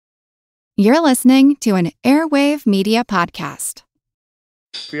You're listening to an Airwave Media Podcast.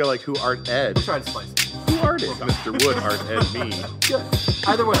 Feel like who art Ed? We'll try to spice it. Who art Ed? Mr. Wood art Ed me. Good.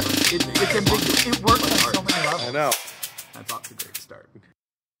 Either way, it's ambiguous. It works on so many levels. I know. That's off to a great start.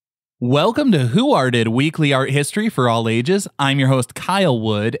 Welcome to Who Arted, weekly art history for all ages. I'm your host, Kyle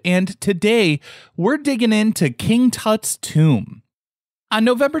Wood, and today we're digging into King Tut's tomb. On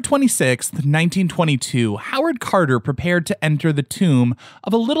November 26th, 1922, Howard Carter prepared to enter the tomb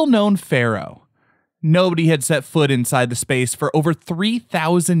of a little-known pharaoh. Nobody had set foot inside the space for over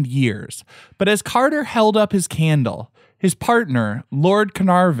 3,000 years, but as Carter held up his candle, his partner, Lord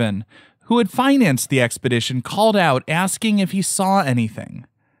Carnarvon, who had financed the expedition, called out asking if he saw anything.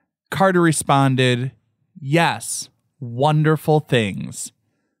 Carter responded, "Yes, wonderful things."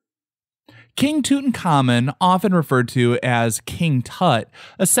 King Tutankhamun, often referred to as King Tut,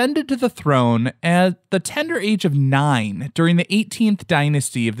 ascended to the throne at the tender age of 9 during the 18th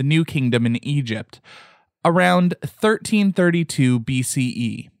dynasty of the New Kingdom in Egypt, around 1332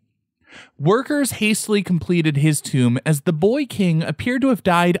 BCE. Workers hastily completed his tomb as the boy king appeared to have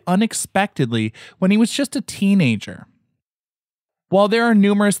died unexpectedly when he was just a teenager. While there are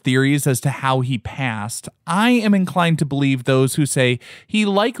numerous theories as to how he passed, I am inclined to believe those who say he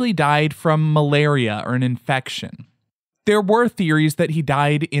likely died from malaria or an infection. There were theories that he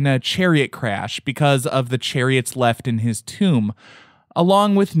died in a chariot crash because of the chariots left in his tomb,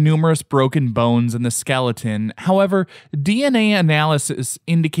 along with numerous broken bones in the skeleton. However, DNA analysis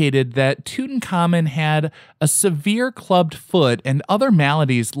indicated that Tutankhamun had a severe clubbed foot and other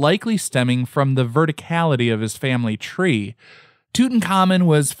maladies likely stemming from the verticality of his family tree. Tutankhamun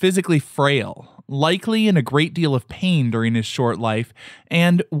was physically frail, likely in a great deal of pain during his short life,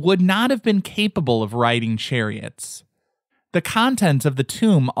 and would not have been capable of riding chariots. The contents of the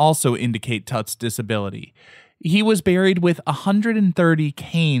tomb also indicate Tut's disability. He was buried with 130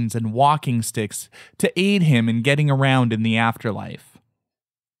 canes and walking sticks to aid him in getting around in the afterlife.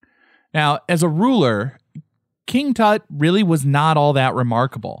 Now, as a ruler, King Tut really was not all that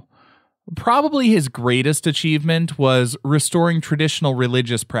remarkable. Probably his greatest achievement was restoring traditional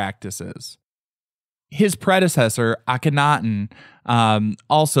religious practices. His predecessor, Akhenaten,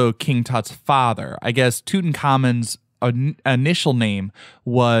 also King Tut's father, I guess Tutankhamun's initial name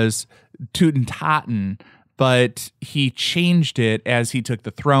was Tutankhaten, but he changed it as he took the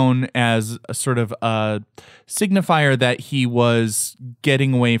throne as a sort of a signifier that he was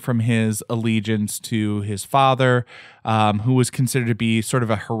getting away from his allegiance to his father, who was considered to be sort of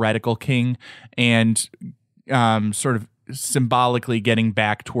a heretical king, and sort of symbolically getting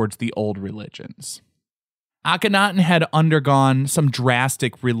back towards the old religions. Akhenaten had undergone some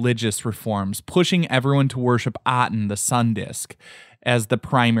drastic religious reforms, pushing everyone to worship Aten, the sun disk, as the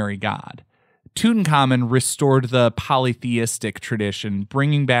primary god. Tutankhamun restored the polytheistic tradition,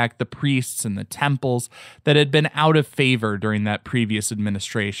 bringing back the priests and the temples that had been out of favor during that previous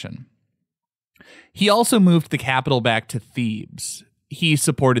administration. He also moved the capital back to Thebes. He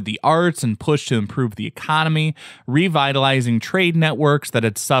supported the arts and pushed to improve the economy, revitalizing trade networks that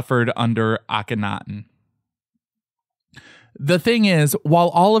had suffered under Akhenaten. The thing is, while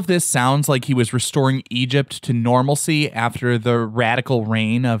all of this sounds like he was restoring Egypt to normalcy after the radical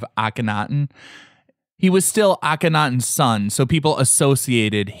reign of Akhenaten, he was still Akhenaten's son, so people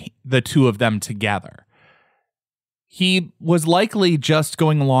associated the two of them together. He was likely just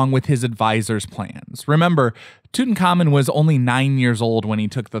going along with his advisors' plans. Remember, Tutankhamun was only 9 years old when he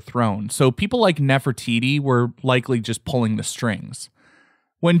took the throne, so people like Nefertiti were likely just pulling the strings.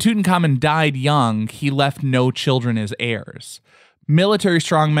 When Tutankhamun died young, he left no children as heirs. Military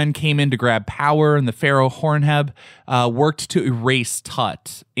strongmen came in to grab power, and the pharaoh Hornheb worked to erase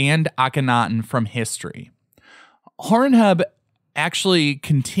Tut and Akhenaten from history. Hornheb actually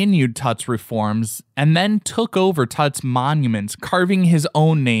continued Tut's reforms and then took over Tut's monuments, carving his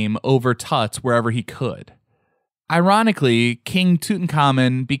own name over Tut's wherever he could. Ironically, King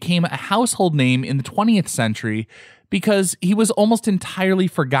Tutankhamun became a household name in the 20th century because he was almost entirely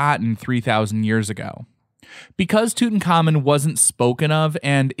forgotten 3,000 years ago. Because Tutankhamun wasn't spoken of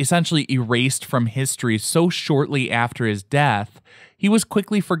and essentially erased from history so shortly after his death, he was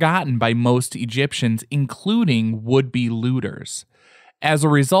quickly forgotten by most Egyptians, including would-be looters. As a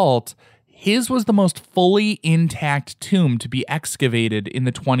result, his was the most fully intact tomb to be excavated in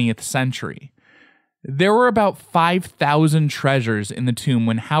the 20th century. There were about 5,000 treasures in the tomb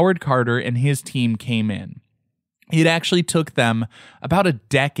when Howard Carter and his team came in. It actually took them about a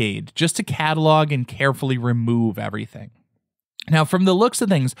decade just to catalog and carefully remove everything. Now, from the looks of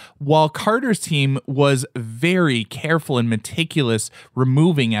things, while Carter's team was very careful and meticulous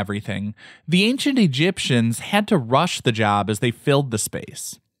removing everything, the ancient Egyptians had to rush the job as they filled the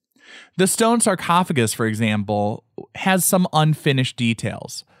space. The stone sarcophagus, for example, has some unfinished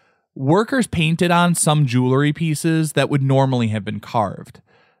details. Workers painted on some jewelry pieces that would normally have been carved.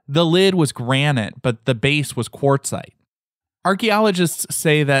 The lid was granite, but the base was quartzite. Archaeologists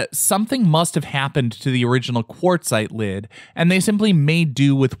say that something must have happened to the original quartzite lid, and they simply made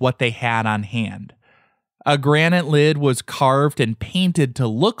do with what they had on hand. A granite lid was carved and painted to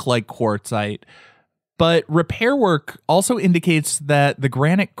look like quartzite, but repair work also indicates that the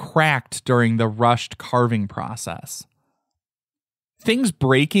granite cracked during the rushed carving process. Things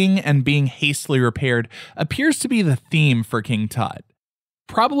breaking and being hastily repaired appears to be the theme for King Tut.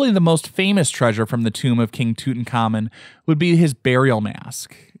 Probably the most famous treasure from the tomb of King Tutankhamun would be his burial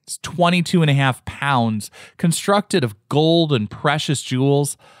mask. It's 22.5 pounds, constructed of gold and precious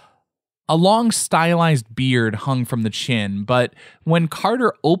jewels. A long stylized beard hung from the chin, but when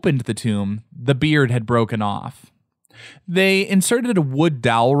Carter opened the tomb, the beard had broken off. They inserted a wood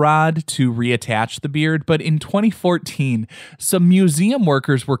dowel rod to reattach the beard, but in 2014, some museum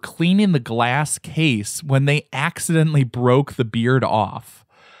workers were cleaning the glass case when they accidentally broke the beard off.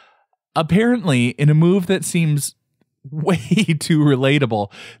 Apparently, in a move that seems way too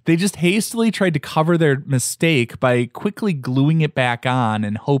relatable, they just hastily tried to cover their mistake by quickly gluing it back on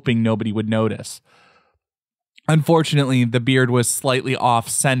and hoping nobody would notice. Unfortunately, the beard was slightly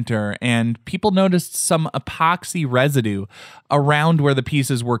off-center, and people noticed some epoxy residue around where the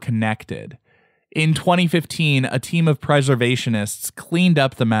pieces were connected. In 2015, a team of preservationists cleaned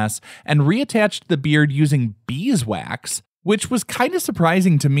up the mess and reattached the beard using beeswax, which was kind of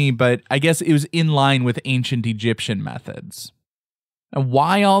surprising to me, but I guess it was in line with ancient Egyptian methods. And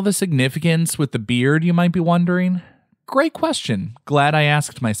why all the significance with the beard, you might be wondering? Great question. Glad I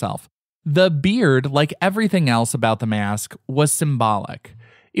asked myself. The beard, like everything else about the mask, was symbolic.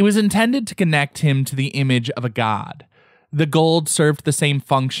 It was intended to connect him to the image of a god. The gold served the same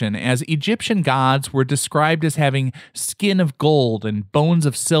function, as Egyptian gods were described as having skin of gold and bones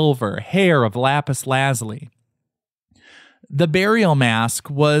of silver, hair of lapis lazuli. The burial mask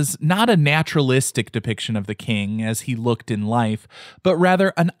was not a naturalistic depiction of the king as he looked in life, but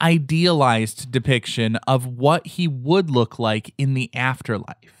rather an idealized depiction of what he would look like in the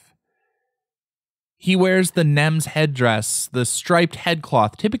afterlife. He wears the Nem's headdress, the striped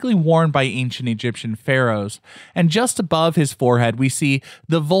headcloth typically worn by ancient Egyptian pharaohs, and just above his forehead we see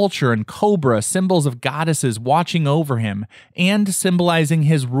the vulture and cobra, symbols of goddesses watching over him and symbolizing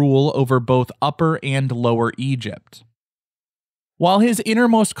his rule over both Upper and Lower Egypt. While his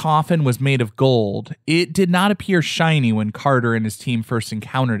innermost coffin was made of gold, it did not appear shiny when Carter and his team first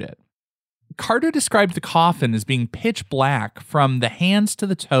encountered it. Carter described the coffin as being pitch black from the hands to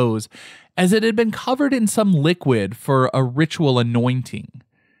the toes, as it had been covered in some liquid for a ritual anointing.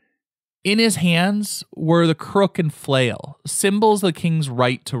 In his hands were the crook and flail, symbols of the king's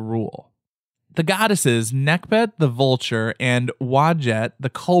right to rule. The goddesses, Nekbet the vulture and Wadjet the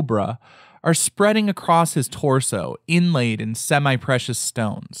cobra, are spreading across his torso, inlaid in semi-precious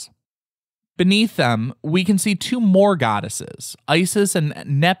stones. Beneath them, we can see two more goddesses, Isis and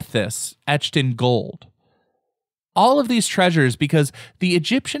Nephthys, etched in gold. All of these treasures because the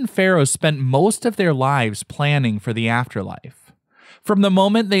Egyptian pharaohs spent most of their lives planning for the afterlife. From the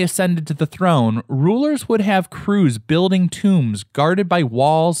moment they ascended to the throne, rulers would have crews building tombs guarded by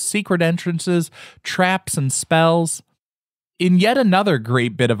walls, secret entrances, traps, and spells. In yet another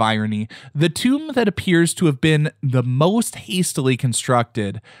great bit of irony, the tomb that appears to have been the most hastily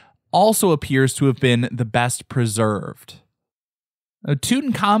constructed also appears to have been the best preserved.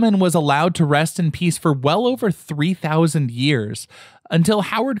 Tutankhamun was allowed to rest in peace for well over 3,000 years, until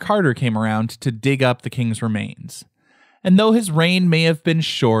Howard Carter came around to dig up the king's remains. And though his reign may have been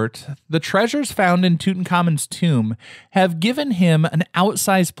short, the treasures found in Tutankhamun's tomb have given him an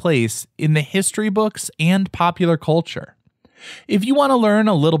outsized place in the history books and popular culture. If you want to learn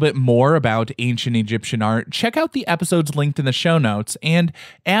a little bit more about ancient Egyptian art, check out the episodes linked in the show notes. And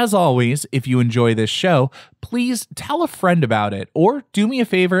as always, if you enjoy this show, please tell a friend about it, or do me a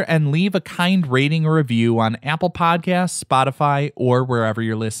favor and leave a kind rating or review on Apple Podcasts, Spotify, or wherever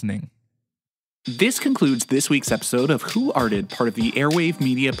you're listening. This concludes this week's episode of Who Arted, part of the Airwave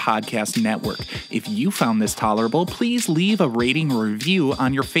Media Podcast Network. If you found this tolerable, please leave a rating or review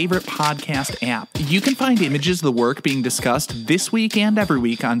on your favorite podcast app. You can find images of the work being discussed this week and every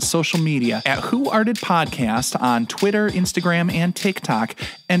week on social media at Who Arted Podcast on Twitter, Instagram, and TikTok,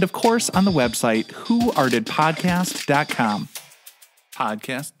 and of course on the website whoartedpodcast.com.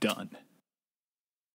 Podcast done.